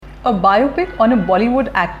a biopic on a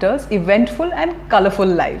Bollywood actor's eventful and colourful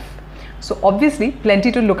life. So obviously,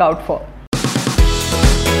 plenty to look out for.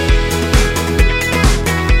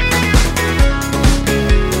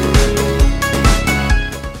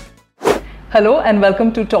 Hello and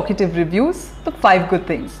welcome to Talkietive Reviews, the 5 good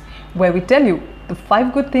things, where we tell you the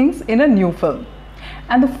 5 good things in a new film.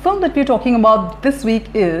 And the film that we're talking about this week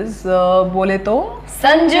is Bole To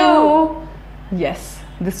Sanju! Yes,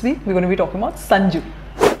 this week we're going to be talking about Sanju.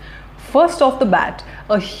 First off the bat,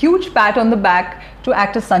 a huge pat on the back to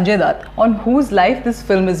actor Sanjay Dutt, on whose life this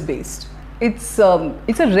film is based. It's a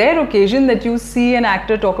rare occasion that you see an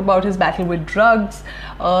actor talk about his battle with drugs,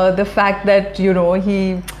 the fact that, you know,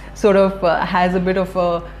 he sort of has a bit of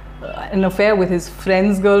an affair with his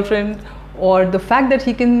friend's girlfriend, or the fact that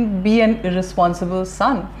he can be an irresponsible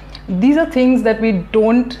son. These are things that we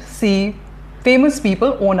don't see famous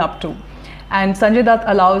people own up to. And Sanjay Dutt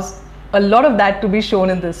allows a lot of that to be shown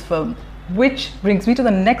in this film, which brings me to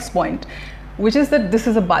the next point, which is that this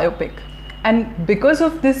is a biopic. And because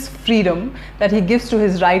of this freedom that he gives to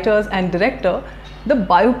his writers and director, the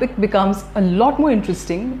biopic becomes a lot more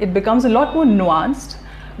interesting, it becomes a lot more nuanced,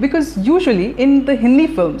 because usually in the Hindi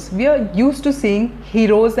films, we are used to seeing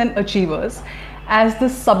heroes and achievers as the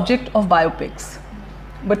subject of biopics.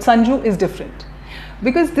 But Sanju is different,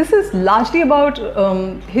 because this is largely about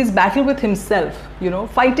his battle with himself, you know,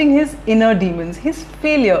 fighting his inner demons, his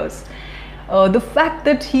failures, the fact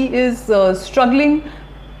that he is struggling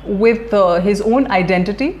with his own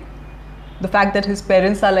identity, the fact that his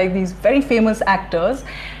parents are like these very famous actors,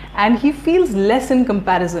 and he feels less in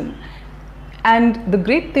comparison. And the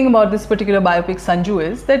great thing about this particular biopic, Sanju,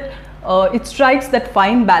 is that it strikes that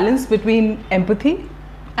fine balance between empathy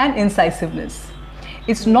and incisiveness.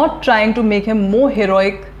 It's not trying to make him more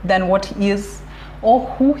heroic than what he is or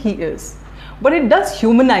who he is, but it does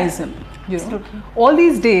humanize him. You know? Absolutely. All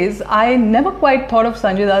these days, I never quite thought of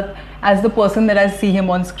Sanjay Dutt as the person that I see him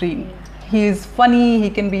on screen. He is funny, he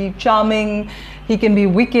can be charming, he can be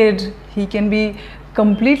wicked, he can be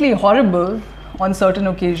completely horrible on certain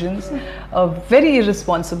occasions, very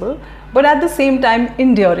irresponsible, but at the same time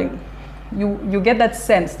endearing. You get that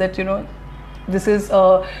sense that, you know, this is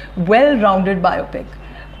a well-rounded biopic.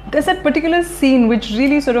 There's that particular scene which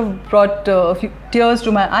really sort of brought a few tears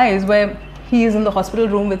to my eyes, where he is in the hospital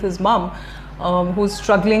room with his mom, who's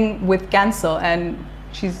struggling with cancer, and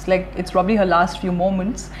she's like, it's probably her last few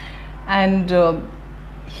moments, and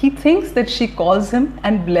he thinks that she calls him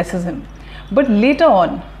and blesses him. But later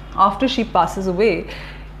on, after she passes away,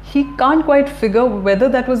 he can't quite figure whether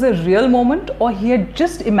that was a real moment or he had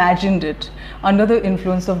just imagined it under the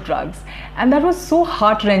influence of drugs. And that was so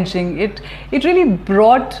heart-wrenching. It really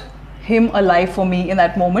brought him alive for me in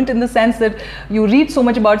that moment, in the sense that you read so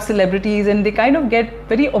much about celebrities and they kind of get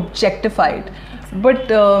very objectified. But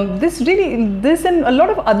this and a lot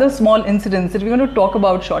of other small incidents that we're going to talk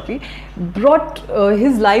about shortly brought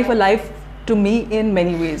his life alive to me in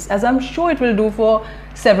many ways, as I'm sure it will do for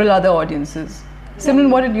several other audiences. Simran,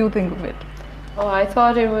 what did you think of it? Oh, I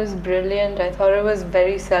thought it was brilliant. I thought it was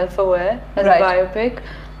very self-aware as Right. a biopic,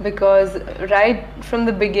 because right from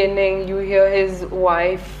the beginning you hear his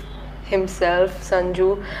wife, himself,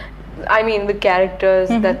 Sanju, I mean the characters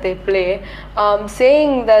that they play,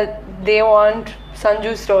 saying that they want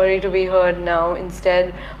Sanju's story to be heard now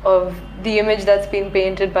instead of the image that's been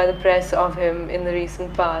painted by the press of him in the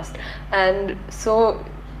recent past. And so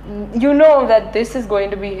you know that this is going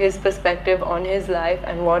to be his perspective on his life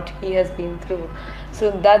and what he has been through. So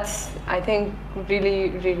that's, I think, really,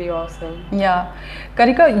 really awesome. Yeah.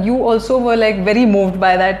 Karika, you also were like very moved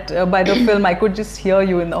by that, by the film. I could just hear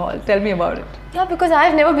you in the hall. Tell me about it. Yeah, because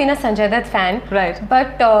I've never been a Sanjay Dutt fan. Right.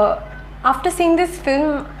 But after seeing this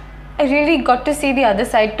film, I really got to see the other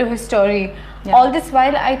side to his story. Yeah. All this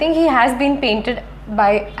while, I think he has been painted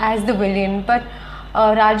as the villain, but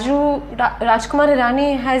Rajkumar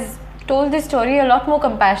Hirani has told this story a lot more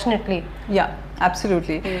compassionately. Yeah,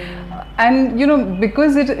 absolutely. And you know,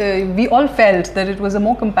 because we all felt that it was a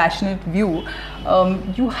more compassionate view,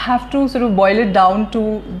 you have to sort of boil it down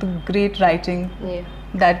to the great writing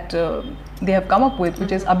that they have come up with,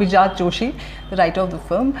 which is Abhijat Joshi, the writer of the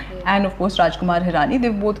film, and of course Rajkumar Hirani.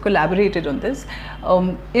 They've both collaborated on this.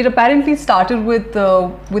 It apparently started with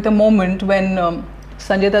a moment when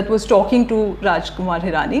Sanjay Dutt was talking to Rajkumar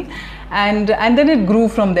Hirani, and then it grew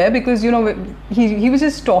from there, because, you know, he was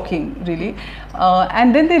just talking really,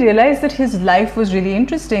 and then they realized that his life was really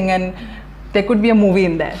interesting and there could be a movie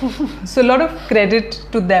in there. So a lot of credit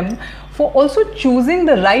to them for also choosing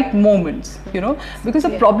the right moments, because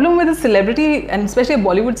the problem with a celebrity, and especially a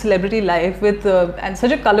Bollywood celebrity life with and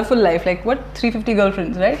such a colorful life, like what, 350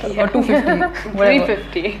 girlfriends, right? Or 250, whatever.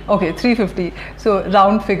 350. Okay, 350. So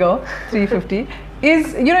round figure, 350.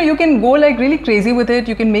 Is, you can go like really crazy with it.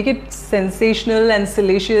 You can make it sensational and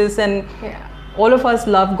salacious, and all of us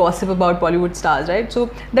love gossip about Bollywood stars, right? So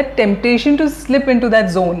that temptation to slip into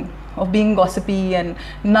that zone of being gossipy and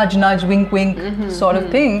nudge nudge, wink wink sort of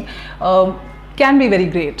thing can be very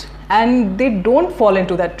great, and they don't fall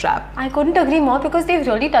into that trap. I couldn't agree more, because they've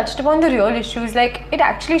really touched upon the real issues. Like, it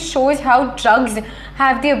actually shows how drugs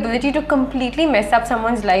have the ability to completely mess up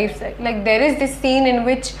someone's life. Like there is this scene in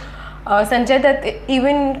which Sanjay Dutt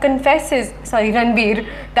even confesses, Ranbir,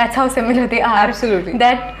 that's how similar they are. Absolutely.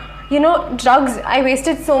 That, drugs, I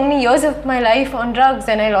wasted so many years of my life on drugs,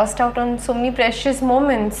 and I lost out on so many precious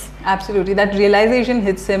moments. Absolutely, that realization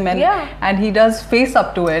hits him, and he does face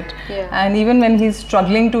up to it. And even when he's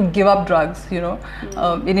struggling to give up drugs,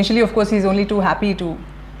 initially of course he's only too happy to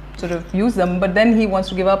sort of use them, but then he wants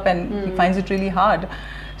to give up, and he finds it really hard.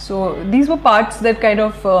 So these were parts that kind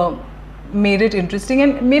of made it interesting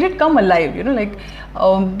and made it come alive,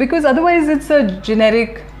 because otherwise it's a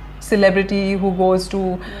generic celebrity who goes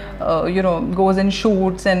to goes and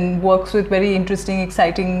shoots and works with very interesting,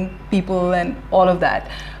 exciting people and all of that.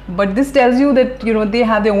 But this tells you that they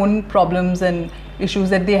have their own problems and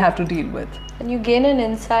issues that they have to deal with. And you gain an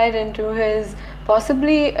insight into his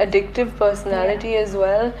possibly addictive personality as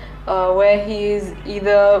well, where he is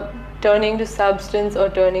either turning to substance or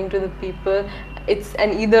turning to the people. It's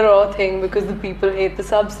an either or thing, because the people hate the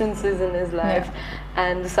substances in his life,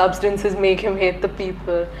 and the substances make him hate the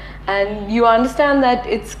people. And you understand that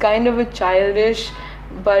it's kind of a childish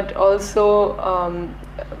but also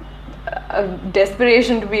a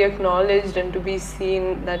desperation to be acknowledged and to be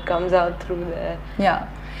seen that comes out through there. Yeah,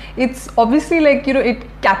 it's obviously like, it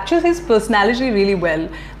captures his personality really well,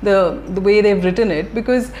 the way they've written it,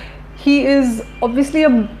 because he is obviously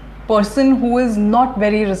a person who is not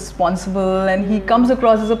very responsible, and he comes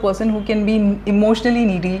across as a person who can be emotionally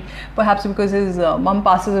needy, perhaps because his mom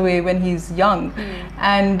passes away when he's young,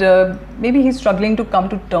 and maybe he's struggling to come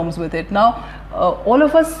to terms with it. Now all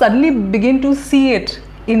of us suddenly begin to see it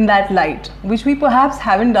in that light, which we perhaps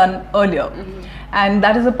haven't done earlier, and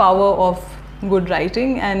that is the power of good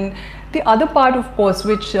writing. And the other part, of course,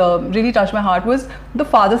 which really touched my heart, was the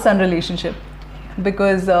father-son relationship,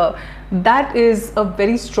 because that is a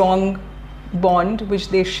very strong bond which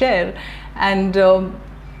they share, and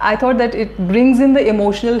I thought that it brings in the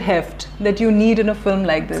emotional heft that you need in a film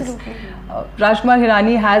like this. Rajkumar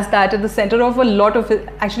Hirani has that at the center of a lot of his,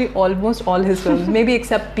 actually almost all his films, maybe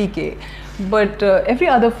except PK, but every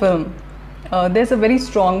other film there's a very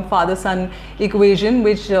strong father-son equation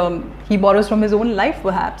which he borrows from his own life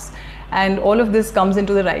perhaps, and all of this comes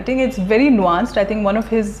into the writing. It's very nuanced. I think one of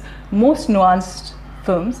his most nuanced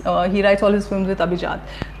films. He writes all his films with Abhijat.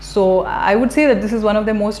 So I would say that this is one of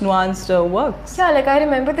their most nuanced works. Yeah, like I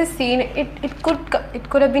remember this scene. It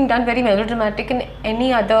could have been done very melodramatic in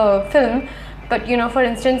any other film, but for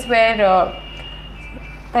instance, where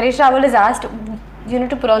Paresh Rawal is asked,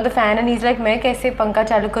 to put on the fan, and he's like, "मैं कैसे पंखा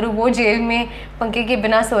चालू करूँ? वो jail में पंखे के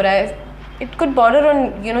बिना सो रहा है." It could border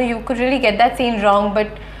on, you could really get that scene wrong, but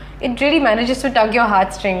it really manages to tug your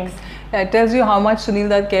heartstrings. Yeah, it tells you how much Sunil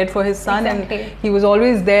Dutt cared for his son, exactly. And he was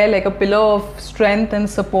always there like a pillar of strength and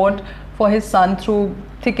support for his son through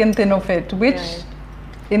thick and thin of it, which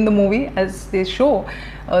in the movie, as they show,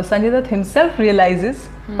 Sanjay Dutt himself realizes,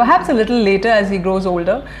 perhaps a little later as he grows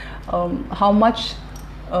older, how much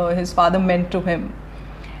his father meant to him.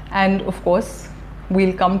 And of course,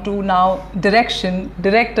 we'll come to now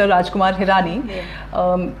director Rajkumar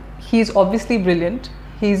Hirani. He's obviously brilliant.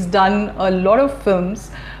 He's done a lot of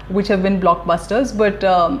films which have been blockbusters, but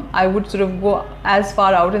I would sort of go as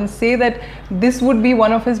far out and say that this would be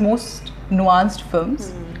one of his most nuanced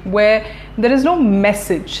films, where there is no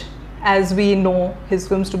message as we know his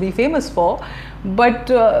films to be famous for,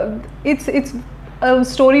 but it's a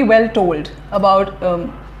story well told about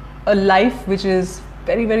a life which is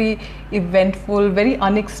very, very eventful, very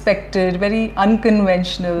unexpected, very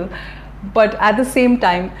unconventional, but at the same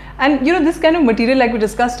time, and this kind of material, like we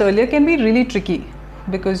discussed earlier, can be really tricky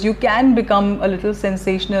because you can become a little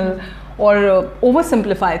sensational or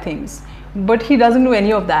oversimplify things, but he doesn't do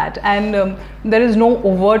any of that, and there is no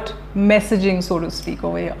overt messaging, so to speak,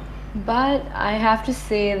 over here. But I have to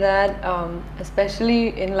say that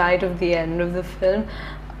especially in light of the end of the film,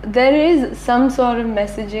 there is some sort of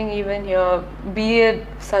messaging even here, be it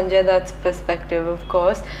Sanjay Dutt's perspective, of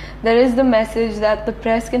course. There is the message that the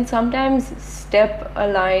press can sometimes step a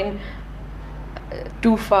line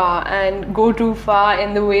too far and go too far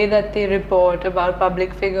in the way that they report about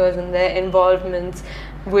public figures and their involvements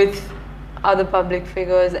with other public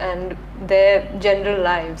figures and their general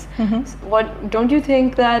lives. What don't you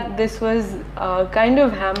think that this was kind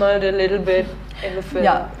of hammered a little bit in the film?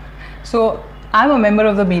 Yeah. So I'm a member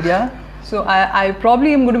of the media, so I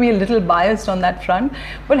probably am going to be a little biased on that front.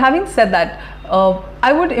 But having said that,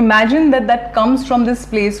 I would imagine that that comes from this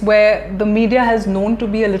place where the media has known to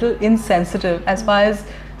be a little insensitive as far as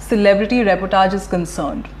celebrity reportage is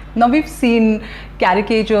concerned. Now we've seen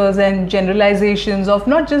caricatures and generalizations of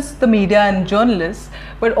not just the media and journalists,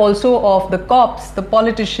 but also of the cops, the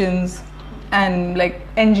politicians, and like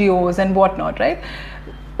NGOs and whatnot, right?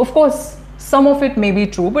 Of course, some of it may be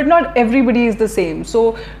true, but not everybody is the same.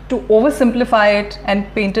 So to oversimplify it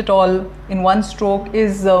and paint it all in one stroke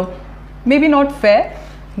is maybe not fair.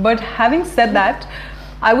 But having said that,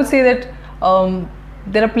 I would say that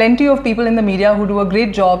there are plenty of people in the media who do a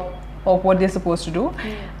great job of what they're supposed to do.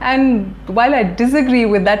 And while I disagree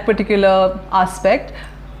with that particular aspect,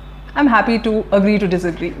 I'm happy to agree to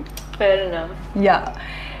disagree. Fair enough. Yeah.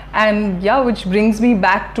 And yeah, which brings me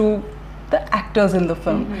back to the actors in the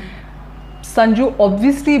film. Sanju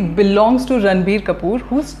obviously belongs to Ranbir Kapoor,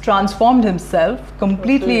 who's transformed himself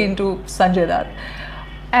completely into Sanjay Dutt.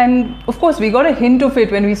 And of course, we got a hint of it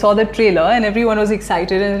when we saw the trailer, and everyone was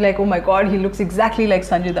excited and like, oh my god, he looks exactly like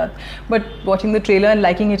Sanjay Dutt. But watching the trailer and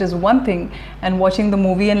liking it is one thing, and watching the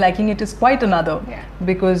movie and liking it is quite another. Yeah.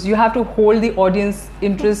 Because you have to hold the audience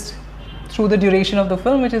interest through the duration of the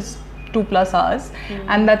film, which is 2+ hours,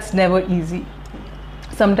 and that's never easy.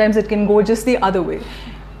 Sometimes it can go just the other way.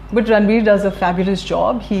 But Ranbir does a fabulous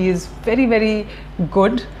job. He is very, very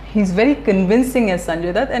good. He's very convincing as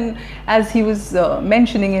Sanjay Dutt, and as he was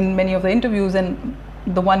mentioning in many of the interviews and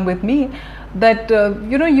the one with me, that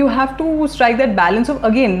you know, you have to strike that balance of,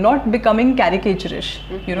 again, not becoming caricaturish.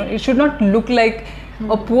 You know, it should not look like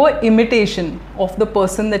a poor imitation of the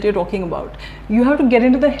person that you're talking about. You have to get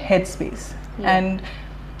into the headspace. And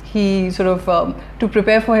he sort of, to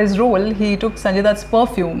prepare for his role, he took Sanjay Dutt's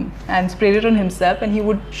perfume and sprayed it on himself, and he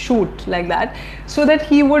would shoot like that so that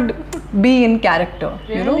he would be in character.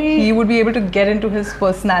 You know, he would be able to get into his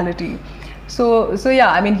personality. So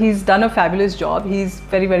yeah, I mean, he's done a fabulous job. He's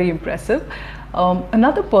very, very impressive.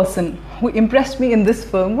 Another person who impressed me in this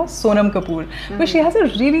film was Sonam Kapoor, but she has a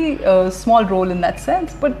really small role in that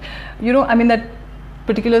sense. But you know, I mean, that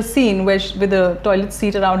particular scene where with the toilet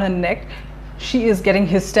seat around her neck, she is getting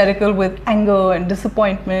hysterical with anger and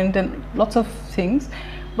disappointment and lots of things,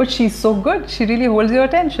 but she's so good. She really holds your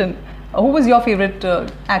attention. Who was your favorite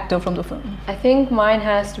actor from the film? I think mine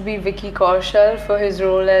has to be Vicky Kaushal for his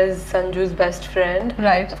role as Sanju's best friend.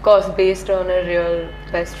 Right. Of course, based on a real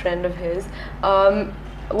best friend of his.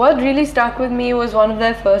 What really stuck with me was one of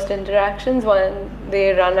their first interactions when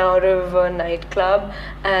they run out of a nightclub,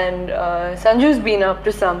 and Sanju's been up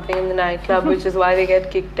to something in the nightclub, which is why they get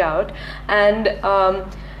kicked out. And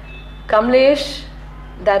Kamlesh,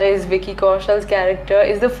 that is Vicky Kaushal's character,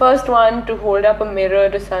 is the first one to hold up a mirror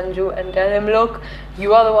to Sanju and tell him, look,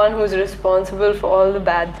 you are the one who's responsible for all the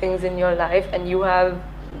bad things in your life, and you have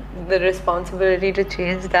the responsibility to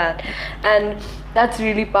change that. And that's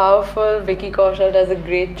really powerful. Vicky Kaushal does a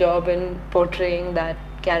great job in portraying that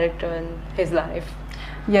character in his life.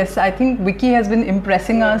 Yes, I think Vicky has been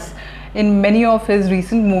impressing us in many of his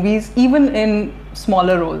recent movies, even in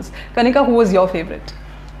smaller roles. Kanika, who was your favorite?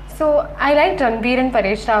 So I liked Ranbir and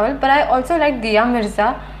Paresh Rawal, but I also liked Diya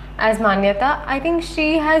Mirza as Manyata. I think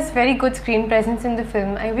she has very good screen presence in the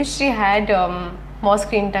film. I wish she had more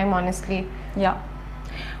screen time, honestly. Yeah.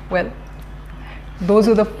 Well, those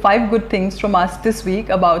are the 5 good things from us this week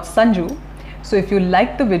about Sanju. So if you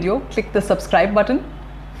liked the video, click the subscribe button,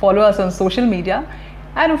 follow us on social media,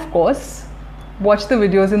 and of course, watch the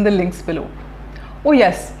videos in the links below. Oh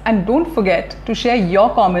yes, and don't forget to share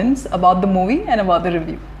your comments about the movie and about the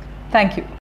review. Thank you.